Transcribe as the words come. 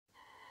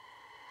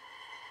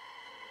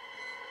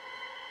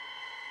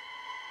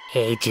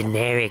A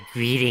generic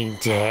greeting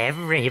to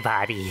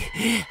everybody.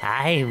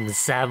 I'm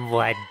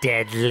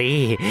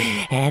SomewhatDeadLee,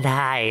 and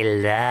I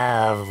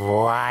love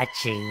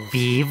watching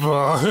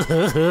people.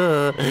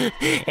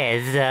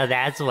 And so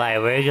that's why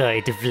we're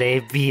going to play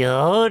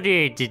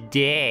Beholder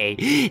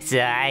today, so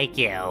I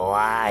can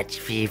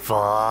watch people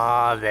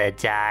all the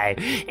time,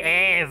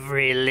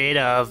 every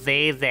little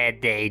thing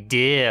that they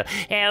do.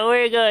 And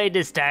we're going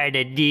to start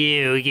a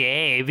new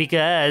game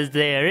because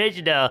the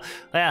original,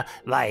 well,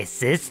 my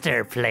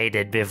sister played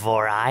it before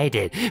I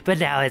did, but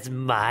now it's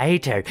my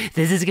turn.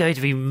 This is going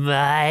to be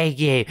my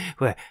game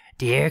where,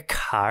 dear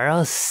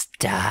Carl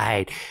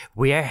Stein,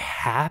 we're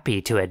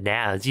happy to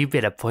announce you've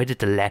been appointed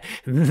to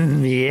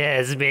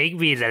yes, make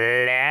me the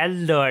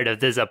landlord of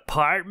this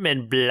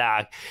apartment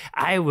block.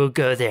 I will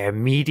go there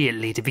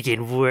immediately to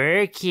begin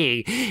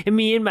working.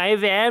 Me and my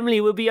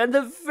family will be on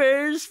the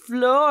first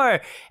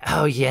floor.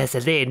 Oh yes,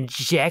 and they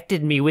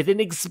injected me with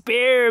an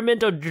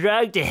experimental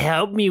drug to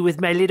help me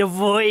with my little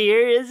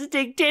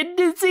voyeuristic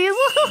tendencies.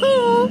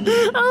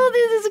 Oh,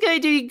 this is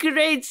going to be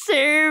great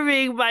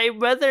serving my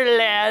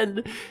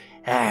motherland.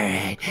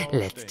 Alright,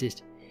 let's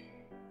just...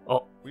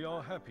 Oh. We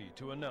are happy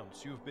to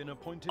announce you've been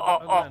appointed.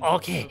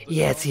 Okay.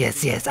 Yes,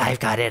 I've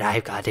got it.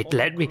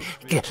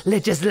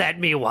 Just let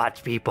me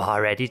watch people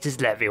already.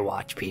 Just let me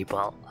watch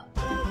people.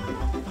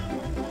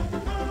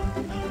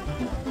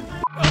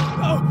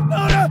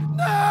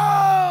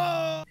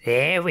 No!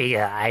 There we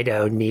go. I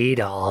don't need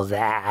all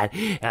that.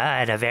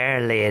 And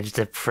apparently it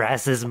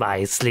suppresses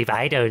my sleep.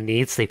 I don't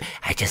need sleep.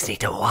 I just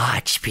need to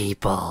watch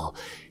people.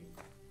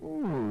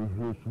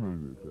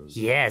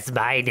 Yes,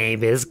 my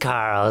name is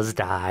Carl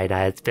Stein.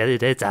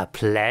 It's a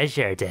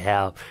pleasure to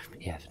help.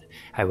 Yes,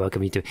 I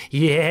welcome you to...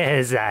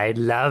 Yes, I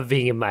love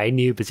being in my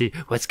new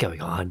position. What's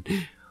going on?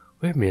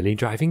 We're merely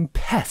driving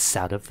pests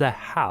out of the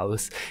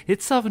house.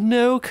 It's of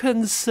no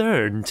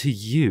concern to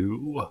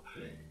you.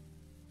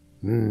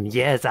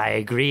 Yes, I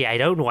agree. I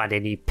don't want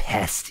any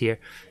pests here.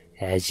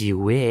 As you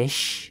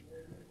wish.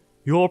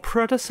 Your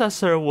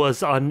predecessor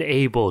was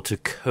unable to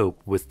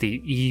cope with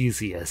the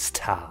easiest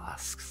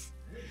tasks.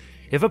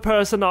 If a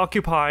person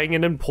occupying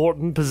an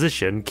important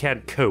position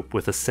can't cope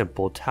with a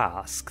simple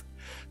task,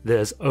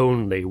 there's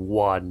only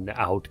one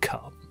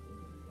outcome.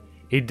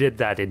 He did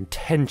that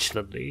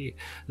intentionally.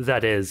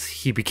 That is,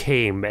 he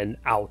became an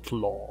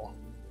outlaw.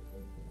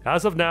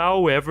 As of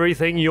now,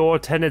 everything your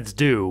tenants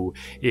do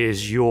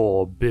is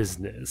your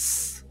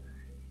business.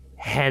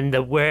 And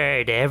the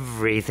word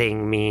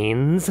everything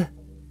means?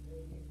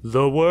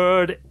 The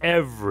word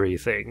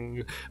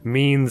everything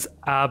means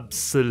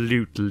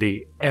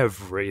absolutely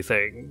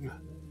everything.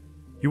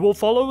 You will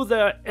follow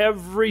their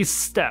every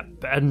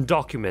step and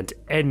document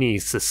any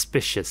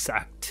suspicious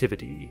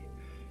activity.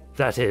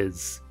 That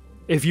is,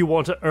 if you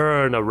want to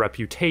earn a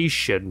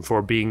reputation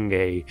for being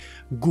a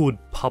good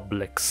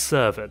public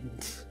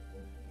servant.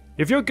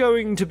 If you're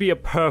going to be a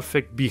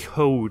perfect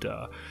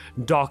beholder,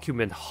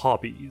 document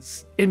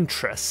hobbies,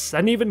 interests,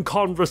 and even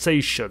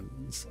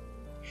conversations.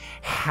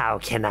 How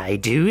can I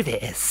do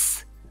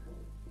this?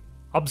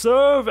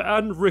 Observe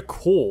and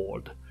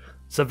record.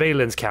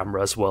 Surveillance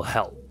cameras will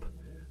help.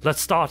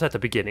 Let's start at the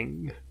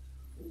beginning.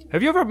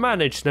 Have you ever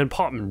managed an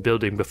apartment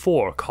building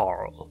before,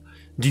 Carl?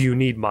 Do you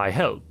need my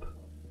help?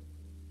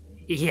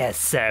 Yes,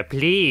 sir.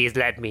 Please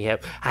let me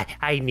help.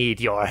 I need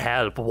your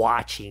help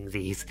watching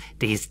these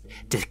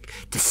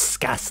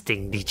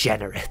disgusting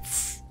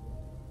degenerates.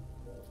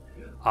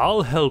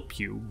 I'll help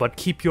you, but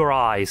keep your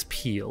eyes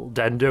peeled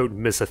and don't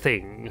miss a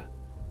thing.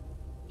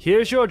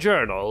 Here's your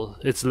journal.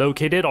 It's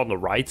located on the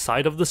right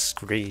side of the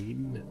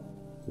screen.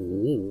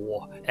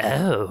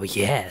 Oh,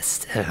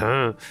 yes.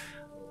 I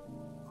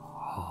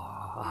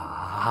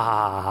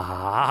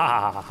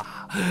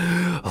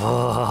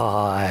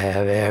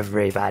have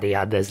everybody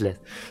on this list.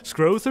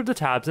 Scroll through the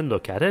tabs and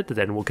look at it,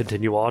 then we'll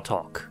continue our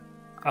talk.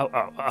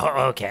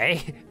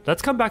 Okay.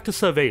 Let's come back to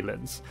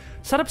surveillance.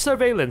 Set up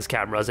surveillance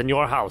cameras in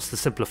your house to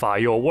simplify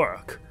your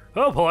work.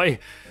 Oh boy.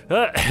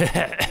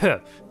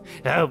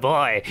 Oh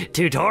boy.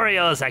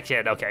 Tutorial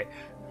section. Okay.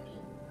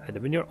 And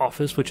I'm in your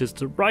office, which is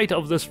to the right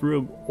of this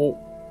room. Oh.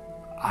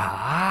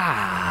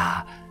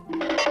 Ah.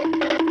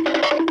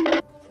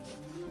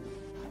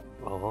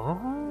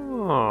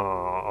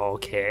 Oh,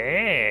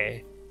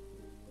 okay.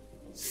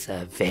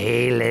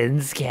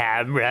 Surveillance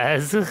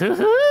cameras.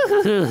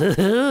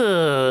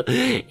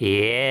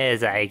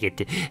 Yes, I get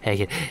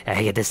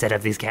to set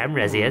up these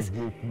cameras, yes.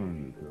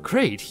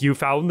 Great, you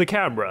found the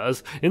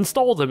cameras.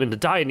 Install them in the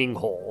dining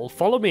hall.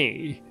 Follow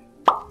me.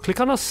 Click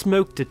on a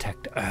smoke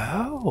detector.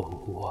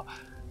 Oh.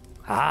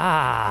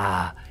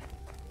 Ah.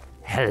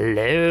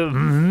 Hello.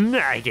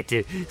 I get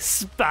to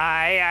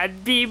spy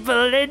on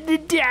people in the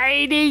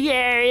dining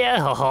area.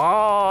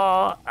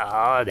 Oh,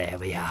 there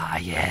we are,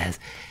 yes.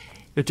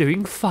 You're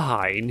doing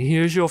fine.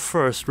 Here's your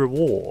first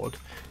reward.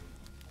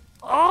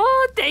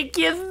 Oh, they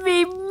give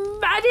me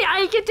money.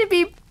 I get to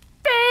be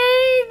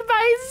paid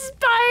by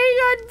spying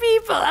on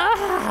people.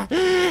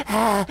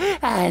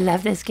 I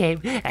love this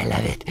game. I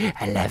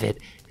love it.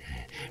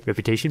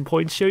 Reputation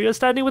points show your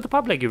standing with the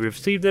public. You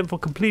receive them for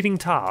completing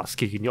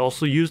tasks. You can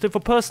also use them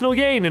for personal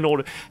gain in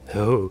order...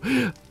 Oh,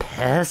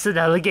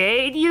 personal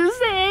gain, you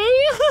say?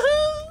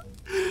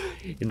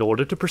 In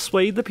order to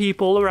persuade the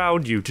people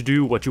around you to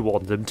do what you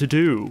want them to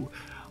do.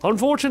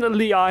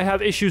 Unfortunately, I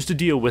have issues to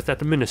deal with at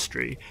the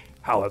ministry.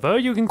 However,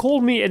 you can call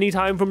me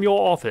anytime from your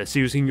office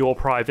using your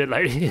private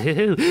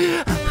line.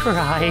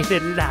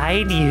 Private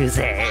line, you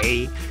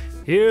say?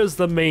 Here's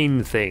the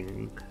main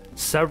thing.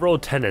 Several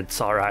tenants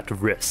are at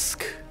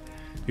risk.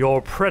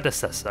 Your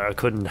predecessor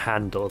couldn't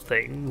handle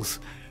things.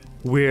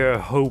 We're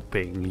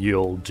hoping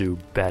you'll do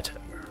better.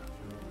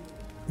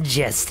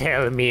 Just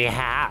tell me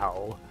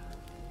how.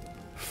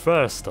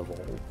 First of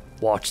all,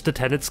 watch the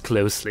tenants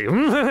closely.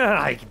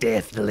 I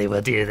definitely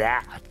will do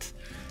that.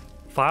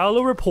 File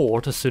a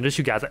report as soon as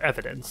you gather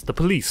evidence. The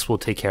police will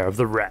take care of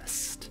the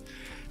rest.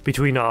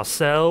 Between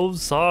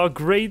ourselves, our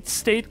great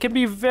state can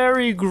be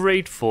very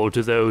grateful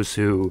to those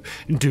who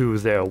do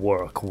their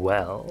work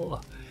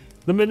well.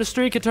 The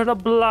ministry can turn a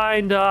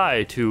blind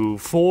eye to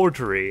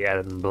forgery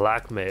and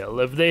blackmail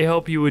if they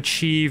help you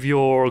achieve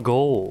your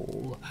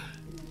goal.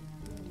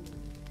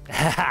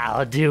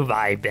 I'll do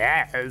my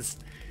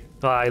best.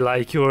 I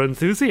like your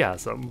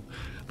enthusiasm,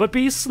 but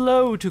be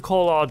slow to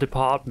call our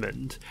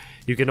department.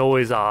 You can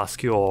always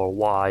ask your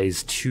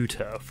wise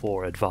tutor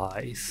for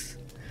advice.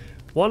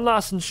 One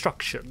last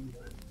instruction.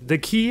 The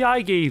key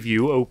I gave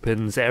you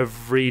opens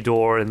every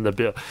door in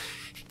the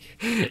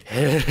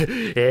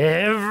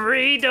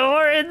every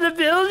door in the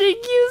building,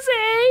 you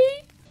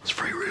say? It's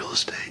free real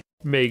estate.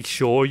 Make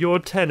sure your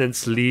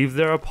tenants leave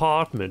their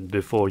apartment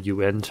before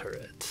you enter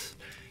it.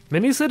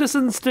 Many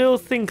citizens still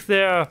think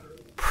their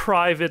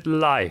private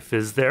life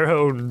is their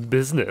own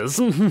business.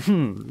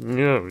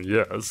 Oh,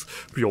 yes,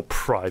 your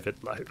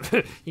private life.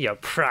 Your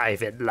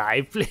private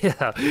life.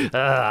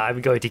 I'm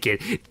going to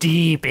get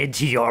deep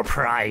into your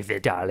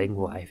private, darling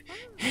wife.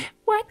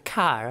 What,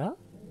 Carl?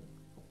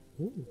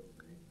 Ooh.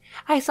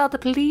 I saw the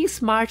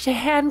police march a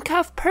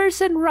handcuffed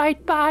person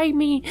right by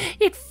me.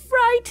 It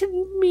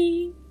frightened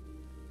me.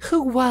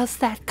 Who was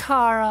that,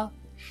 Carl?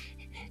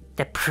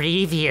 The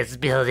previous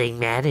building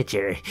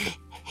manager.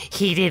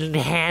 He didn't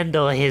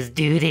handle his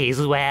duties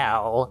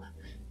well.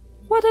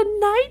 What a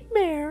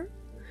nightmare.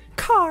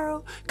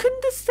 Carl,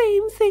 couldn't the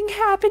same thing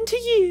happen to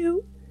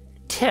you?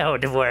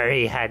 Don't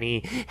worry,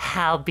 honey.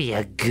 I'll be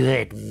a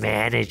good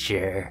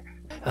manager.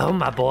 Oh,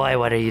 my boy,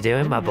 what are you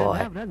doing, my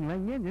boy?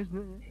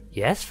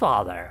 Yes,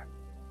 Father.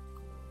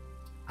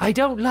 I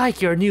don't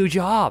like your new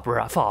job,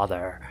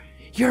 Father.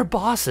 Your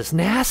boss is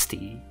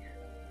nasty.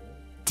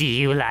 Do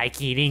you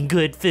like eating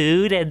good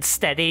food and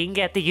studying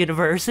at the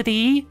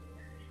university?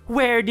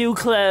 Wear new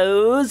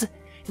clothes?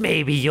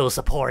 Maybe you'll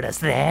support us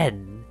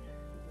then.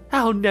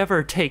 I'll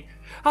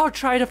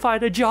try to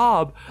find a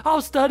job.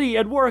 I'll study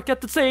and work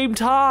at the same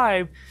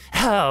time.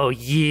 Oh,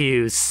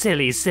 you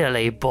silly,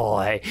 silly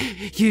boy.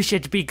 You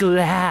should be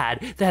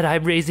glad that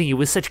I'm raising you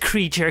with such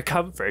creature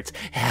comforts.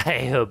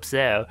 I hope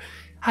so.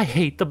 I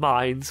hate the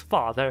mines,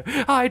 Father.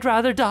 I'd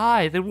rather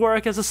die than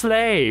work as a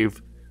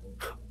slave.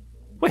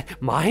 Wait,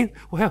 mine?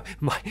 Well,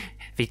 have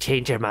you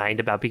changed your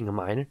mind about being a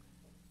miner?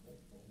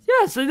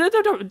 Yes,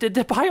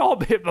 by all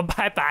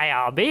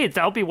means,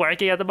 I'll be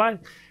working at the mine.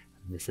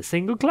 I missed a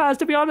single class,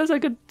 to be honest. I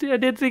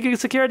didn't think you could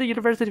secure the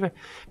university.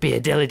 Be a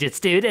diligent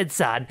student,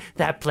 son.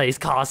 That place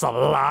costs a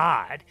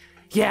lot.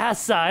 Yeah,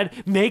 son,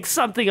 make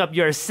something of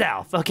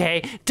yourself,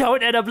 okay?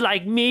 Don't end up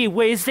like me,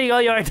 wasting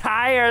all your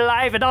entire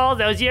life and all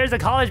those years of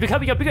college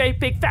becoming a great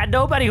big fat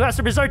nobody who has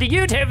to resort to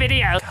YouTube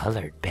videos.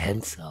 Colored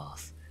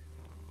pencils.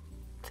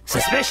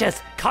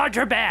 Suspicious!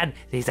 Contraband!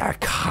 These are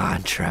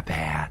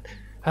contraband.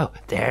 Oh,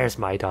 there's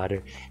my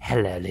daughter.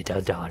 Hello, little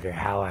daughter.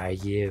 How are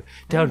you?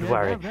 Don't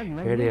worry.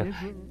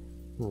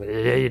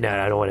 No,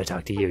 I don't want to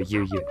talk to you.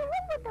 You.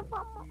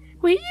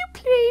 Will you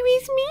play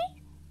with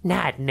me?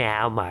 Not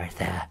now,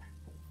 Martha.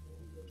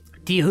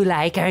 Do you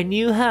like our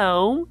new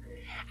home?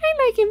 I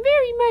like him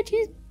very much.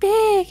 He's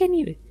big and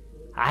you...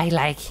 I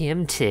like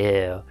him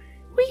too.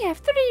 We have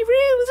 3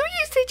 rooms. We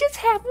used to just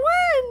have 1.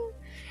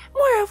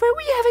 Moreover,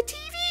 we have a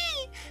TV.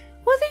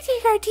 Will they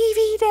take our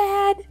TV,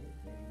 Dad?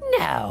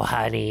 No,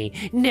 honey.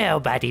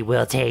 Nobody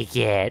will take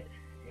it.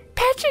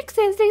 Patrick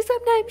says they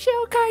sometimes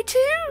show a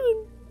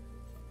cartoon.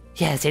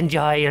 Yes,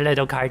 enjoy your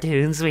little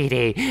cartoon,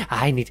 sweetie.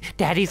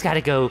 Daddy's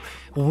gotta go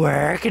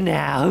work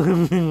now.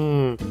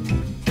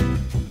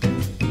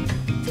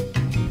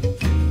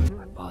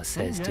 My boss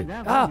says to...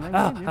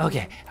 Oh,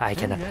 okay. I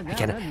cannot.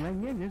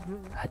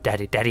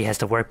 Daddy has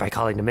to work by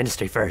calling the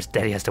ministry first.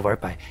 Daddy has to work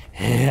by...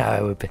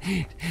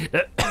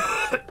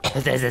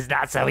 This is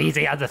not so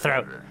easy on the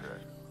throat.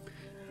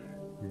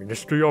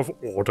 Ministry of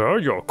Order,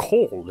 your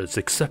call is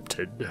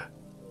accepted.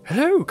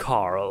 Hello,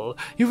 Carl.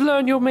 You've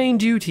learned your main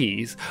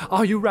duties.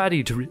 Are you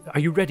ready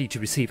to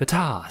receive a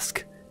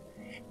task?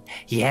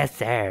 Yes,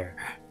 sir.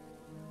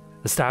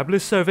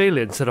 Establish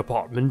surveillance at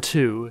apartment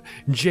 2.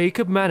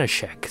 Jacob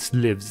Manishek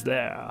lives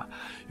there.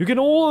 You can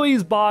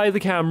always buy the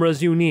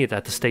cameras you need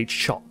at the state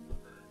shop.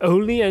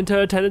 Only enter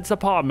a tenant's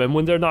apartment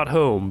when they're not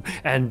home,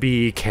 and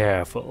be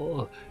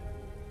careful.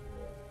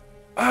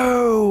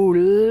 Oh,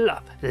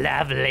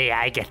 lovely.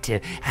 I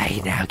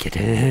now get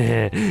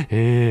to.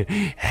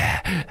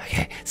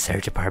 Okay,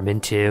 search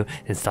apartment 2.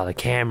 Install a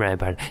camera.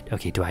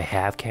 Okay, do I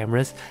have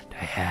cameras? Do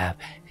I have.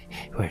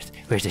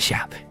 Where's the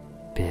shop?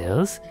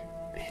 Bills?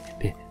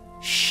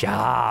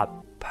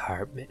 Shop.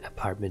 Apartment.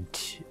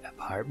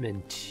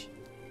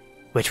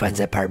 Which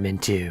one's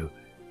apartment 2?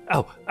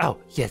 Oh,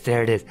 yes,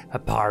 there it is.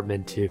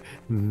 Apartment 2.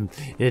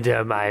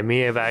 Don't mind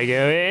me if I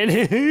go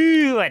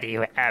in. What do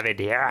you have in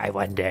here, I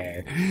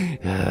wonder?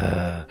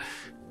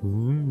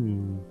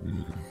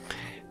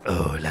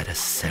 Oh, let us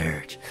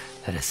search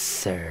and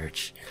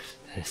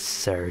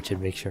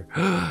make sure.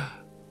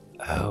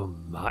 Oh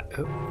my.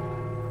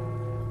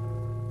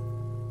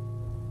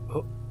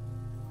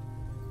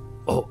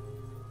 Oh,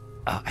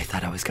 I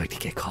thought I was going to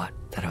get caught.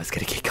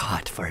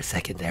 For a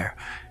second there.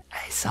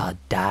 I saw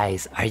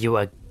dice. Are you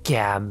a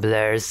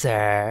gambler,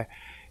 sir?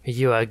 Are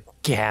you a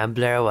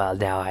gambler? Well,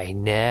 now I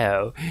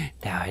know.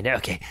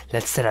 Okay,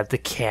 let's set up the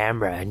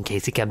camera in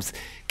case he comes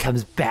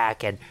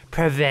back and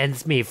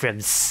prevents me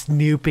from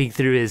snooping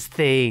through his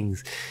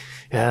things.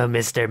 Oh,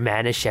 Mr.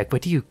 Manishek,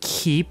 what do you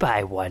keep,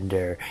 I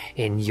wonder,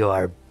 in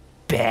your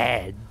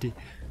bed?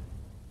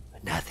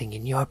 Nothing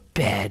in your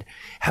bed.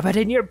 How about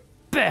in your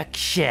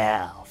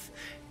bookshelf?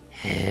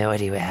 What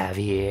do you have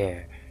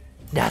here?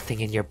 Nothing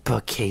in your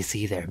bookcase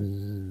either.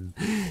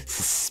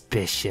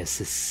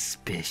 Suspicious.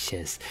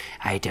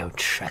 I don't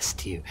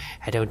trust you.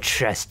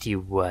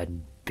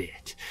 One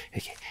bit.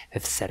 Okay,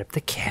 I've set up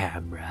the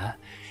camera.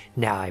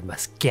 Now I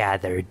must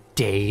gather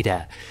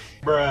data.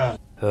 Bruh.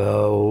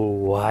 Oh,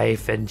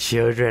 wife and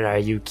children, are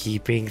you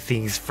keeping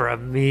things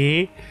from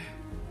me?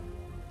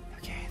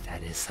 Okay,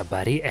 that is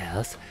somebody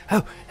else.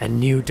 Oh, a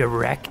new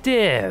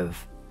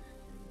directive.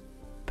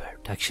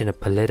 Production of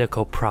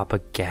political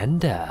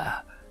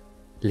propaganda.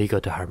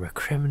 Legal to harm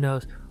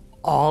criminals.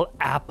 All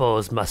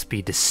apples must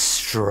be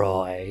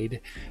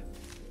destroyed.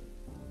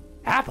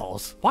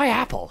 Apples? Why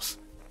apples?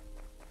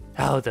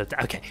 Oh,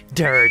 okay.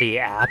 Dirty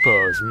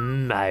apples.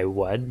 I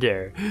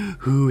wonder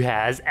who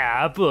has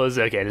apples.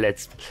 Okay,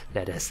 let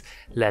us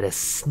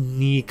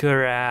sneak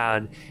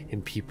around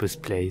in people's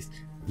place.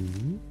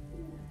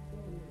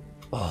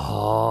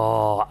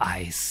 Oh,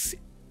 I see.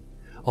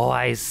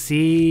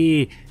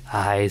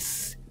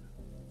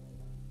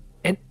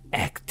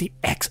 The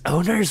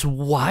ex-owner's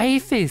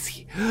wife is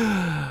here.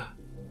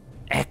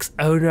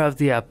 Ex-owner of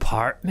the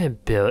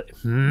apartment building.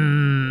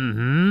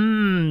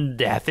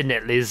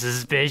 Definitely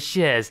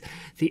suspicious.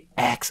 The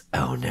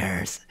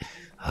ex-owners.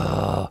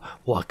 Oh,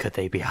 what could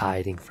they be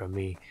hiding from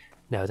me?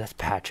 No, that's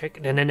Patrick.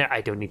 No,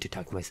 I don't need to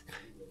talk to myself.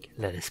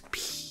 Let us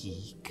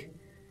peek.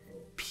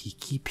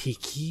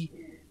 Peeky.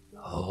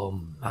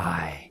 Oh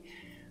my.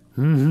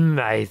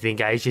 I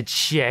think I should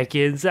check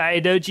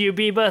inside. Don't you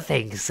people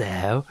think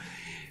so?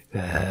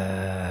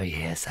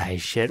 Yes, I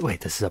should. Wait,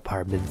 this is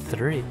apartment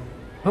 3.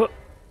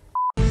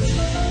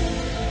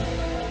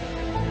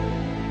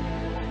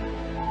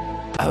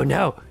 Oh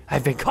no,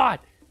 I've been caught.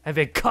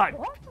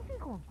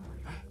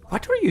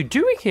 What are you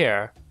doing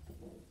here?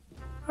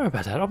 Sorry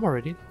about that, I'm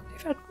already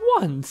at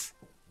once.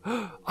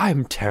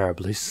 I'm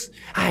terribly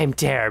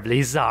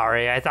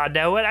sorry. I thought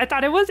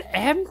it was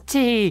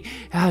empty.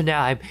 Oh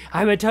no,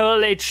 I'm a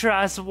totally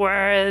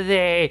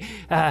trustworthy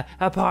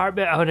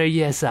apartment owner.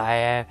 Yes, I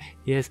am.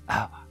 Yes.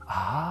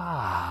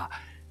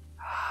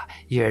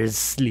 You're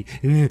asleep.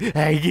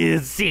 I can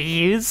see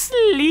you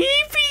sleeping.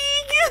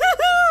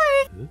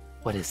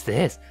 What is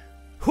this?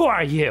 Who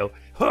are you?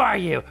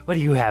 What do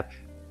you have?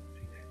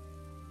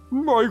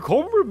 My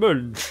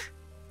compliments.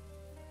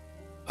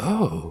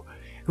 Oh,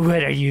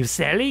 what are you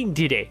selling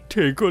today?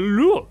 Take a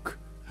look.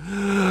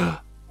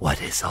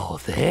 What is all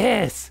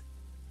this?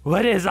 A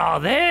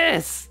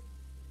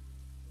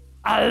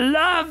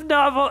love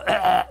novel.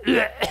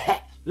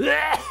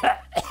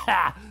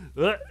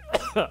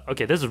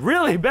 Okay, this is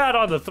really bad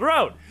on the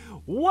throat.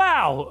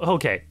 Wow,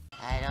 okay.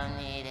 I don't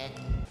need it.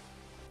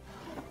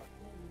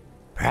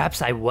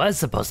 Perhaps I was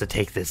supposed to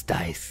take this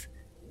dice.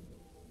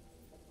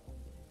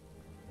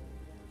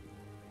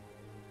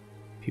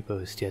 People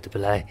who steal to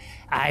play.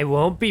 I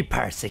won't be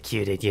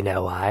persecuted, you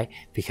know why?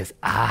 Because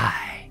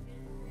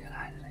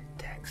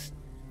text.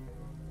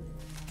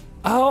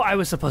 Oh, I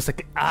was supposed to.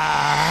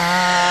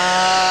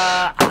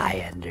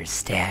 I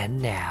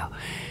understand now.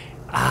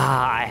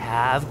 I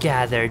have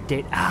gathered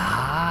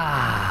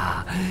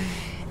data.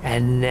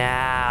 And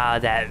now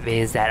that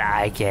means that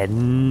I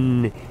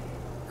can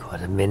call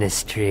the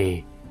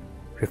ministry.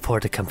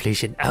 Report to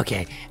completion.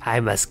 Okay,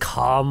 I must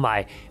call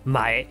my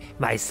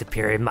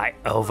superior, my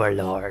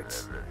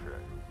overlords.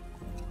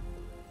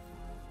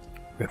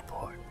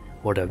 Report.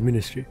 Order of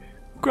ministry.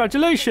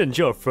 Congratulations,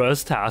 your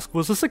first task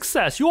was a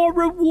success. You are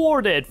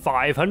rewarded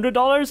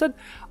 $500 and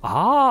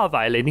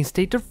violating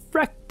state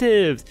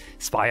directives.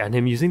 Spy on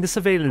him using the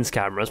surveillance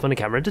cameras. When a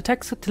camera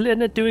detects a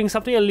tenant doing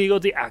something illegal,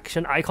 the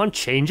action icon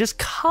changes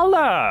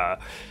color.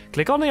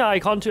 Click on the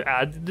icon to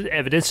add the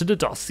evidence to the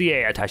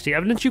dossier. Attach the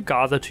evidence you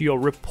gather to your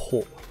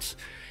report.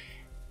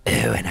 Oh,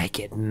 and I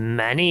get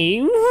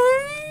money.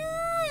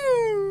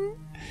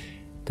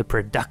 The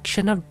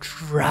production of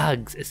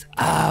drugs is...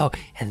 Oh,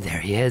 and there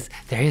he is.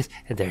 There he is.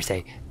 And there's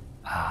a...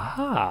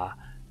 Ah.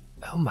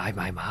 Oh, my.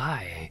 My.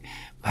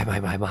 What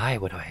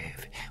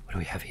do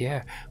we have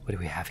here? What do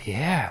we have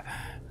here?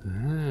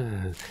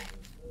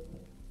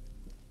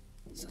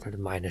 Sort of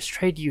minus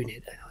trade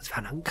unit. It was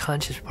found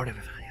unconscious. Reported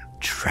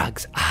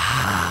drugs.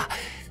 Ah.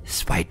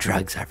 This is why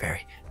drugs are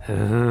very...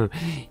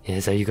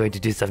 Yes, are you going to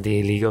do something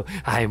illegal?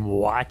 I'm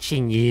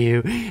watching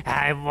you.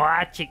 I'm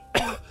watching...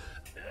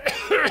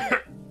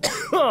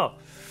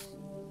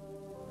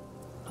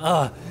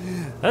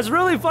 That's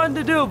really fun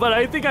to do, but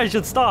I think I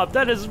should stop.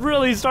 That is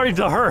really starting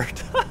to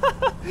hurt.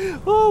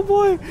 Oh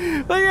boy.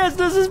 But yes,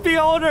 this is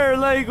Beholder.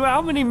 Like,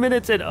 how many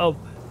minutes in... Oh.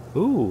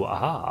 Ooh,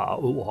 ah,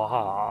 ooh,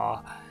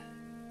 ah.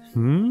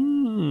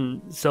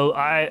 So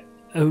I'm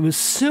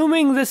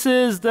assuming this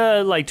is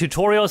the, like,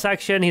 tutorial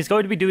section. He's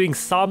going to be doing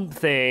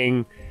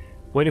something.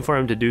 Waiting for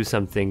him to do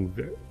something.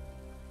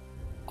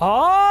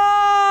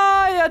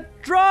 Oh, you got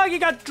drug. You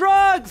got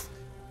drugs.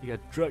 You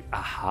got drug.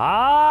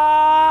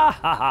 Aha!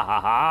 Ha ha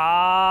ha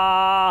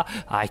ha!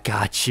 I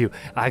got you.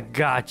 I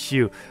got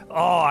you.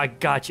 Oh, I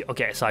got you.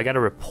 Okay, so I got to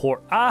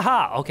report.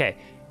 Aha! Okay.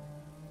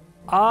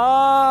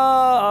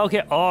 Oh,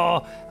 okay.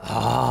 Oh,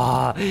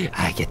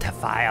 I get to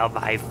file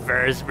my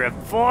first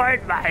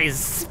report. My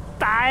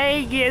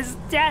spying is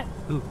dead.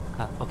 Ooh,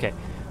 okay.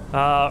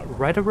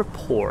 Write a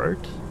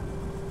report.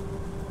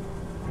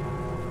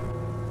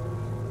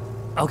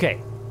 Okay.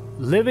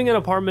 Living in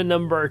apartment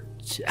number...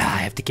 I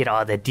have to get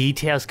all the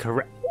details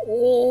correct.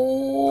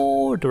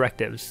 Oh,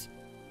 directives.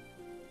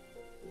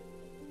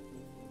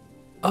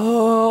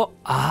 Oh,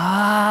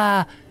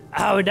 oh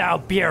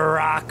no,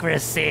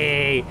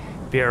 bureaucracy.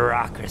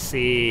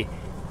 Bureaucracy.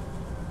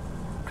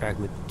 Drag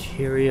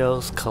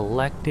materials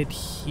collected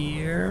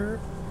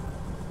here.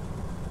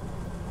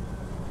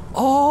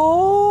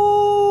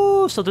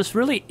 Oh, so this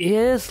really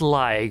is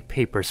like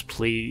Papers,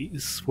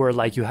 Please, where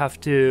like you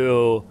have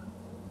to...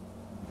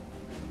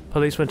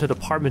 Police went to the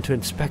apartment to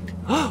inspect.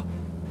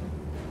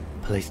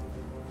 Police.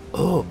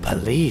 Oh,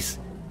 police.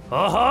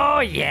 Oh,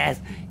 yes.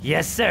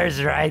 Yes,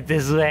 sir's right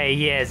this way.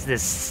 Yes,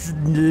 this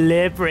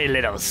slippery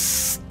little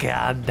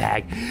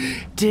scumbag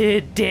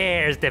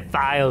dares to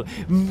file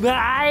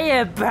my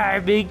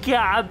apartment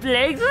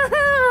complex.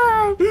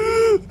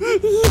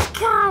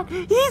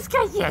 He's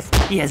got,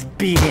 yes,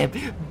 beat him.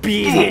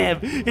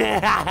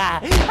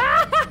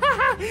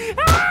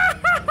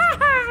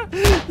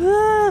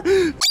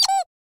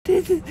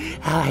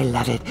 I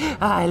love it.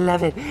 I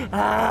love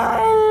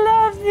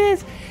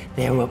this.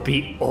 There will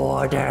be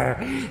order.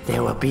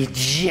 There will be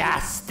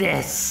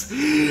justice.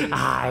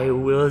 I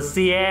will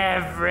see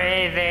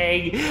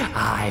everything.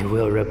 I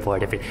will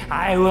report everything.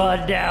 I will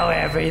know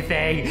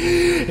everything.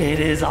 It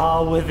is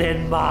all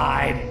within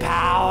my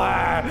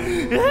power.